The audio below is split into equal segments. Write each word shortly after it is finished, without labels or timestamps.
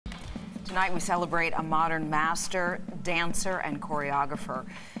Tonight we celebrate a modern master, dancer, and choreographer,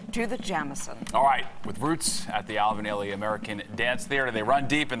 Judith Jamison. All right, with roots at the Alvin Ailey American Dance Theater, they run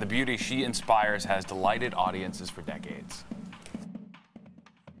deep, and the beauty she inspires has delighted audiences for decades.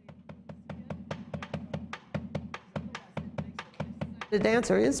 The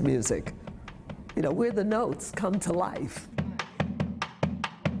dancer is music. You know, where the notes come to life.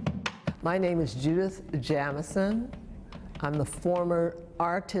 My name is Judith Jamison. I'm the former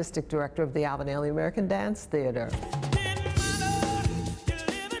artistic director of the Alvin Ailey American Dance Theater.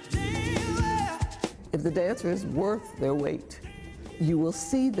 If the dancer is worth their weight, you will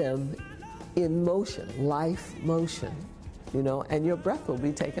see them in motion, life motion, you know, and your breath will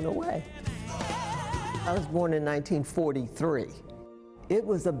be taken away. I was born in 1943. It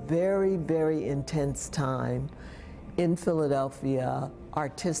was a very, very intense time in Philadelphia,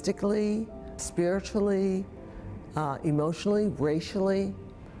 artistically, spiritually, emotionally, racially.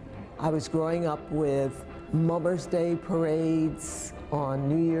 I was growing up with Mother's Day parades on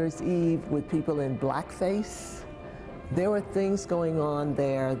New Year's Eve with people in blackface. There were things going on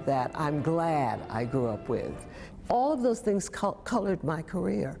there that I'm glad I grew up with. All of those things colored my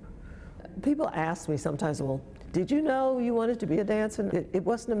career. People ask me sometimes, well, did you know you wanted to be a dancer? It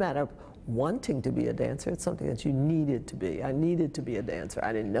wasn't a matter of wanting to be a dancer, it's something that you needed to be. I needed to be a dancer.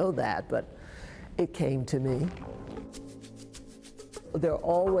 I didn't know that, but it came to me. There are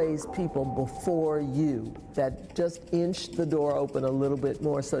always people before you that just inched the door open a little bit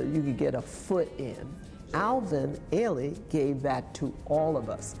more so that you could get a foot in. Alvin Ailey gave that to all of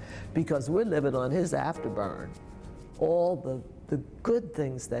us because we're living on his afterburn. All the good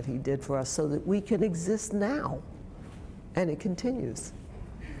things that he did for us so that we can exist now. And it continues.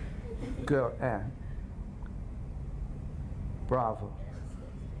 Girl, Ann. Bravo.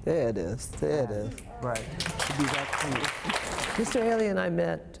 There it is. There it is. Right. To be that clear. Mr. Ailey and I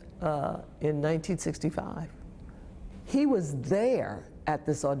met in 1965. He was there at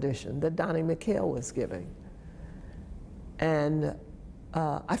this audition that Donnie McHale was giving. And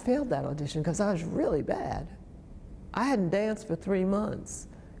I failed that audition because I was really bad. I hadn't danced for 3 months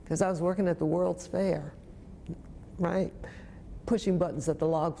because I was working at the World's Fair, right? Pushing buttons at the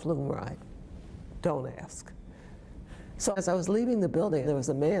log flume ride. Don't ask. So as I was leaving the building, there was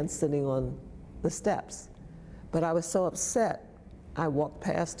a man sitting on the steps. But I was so upset, I walked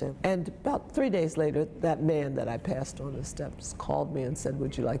past him. And about 3 days later, that man that I passed on the steps called me and said,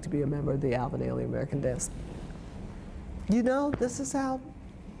 would you like to be a member of the Alvin Ailey American Dance? You know, this is how,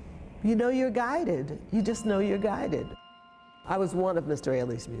 you know you're guided. You just know you're guided. I was one of Mr.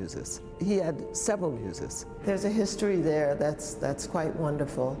 Ailey's muses. He had several muses. There's a history there that's quite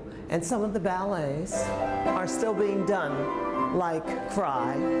wonderful. And some of the ballets are still being done, like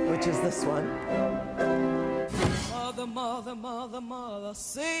Cry, which is this one. Mother, mother, mother, mother,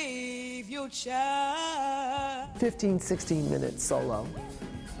 save your child. 15, 16-minute solo.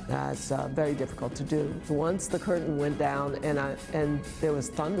 That's very difficult to do. Once the curtain went down and there was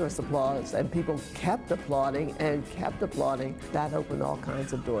thunderous applause and people kept applauding and kept applauding, that opened all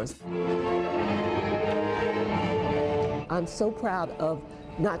kinds of doors. I'm so proud of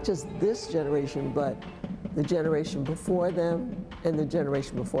not just this generation, but the generation before them and the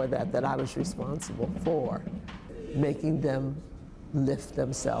generation before that I was responsible for, making them lift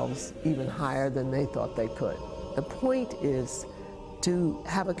themselves even higher than they thought they could. The point is to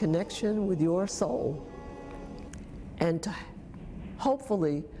have a connection with your soul and to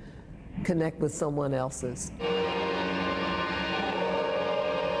hopefully connect with someone else's.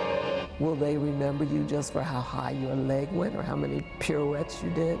 Will they remember you just for how high your leg went or how many pirouettes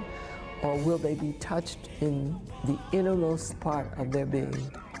you did? Or will they be touched in the innermost part of their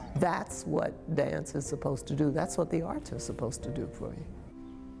being? That's what dance is supposed to do. That's what the arts are supposed to do for you.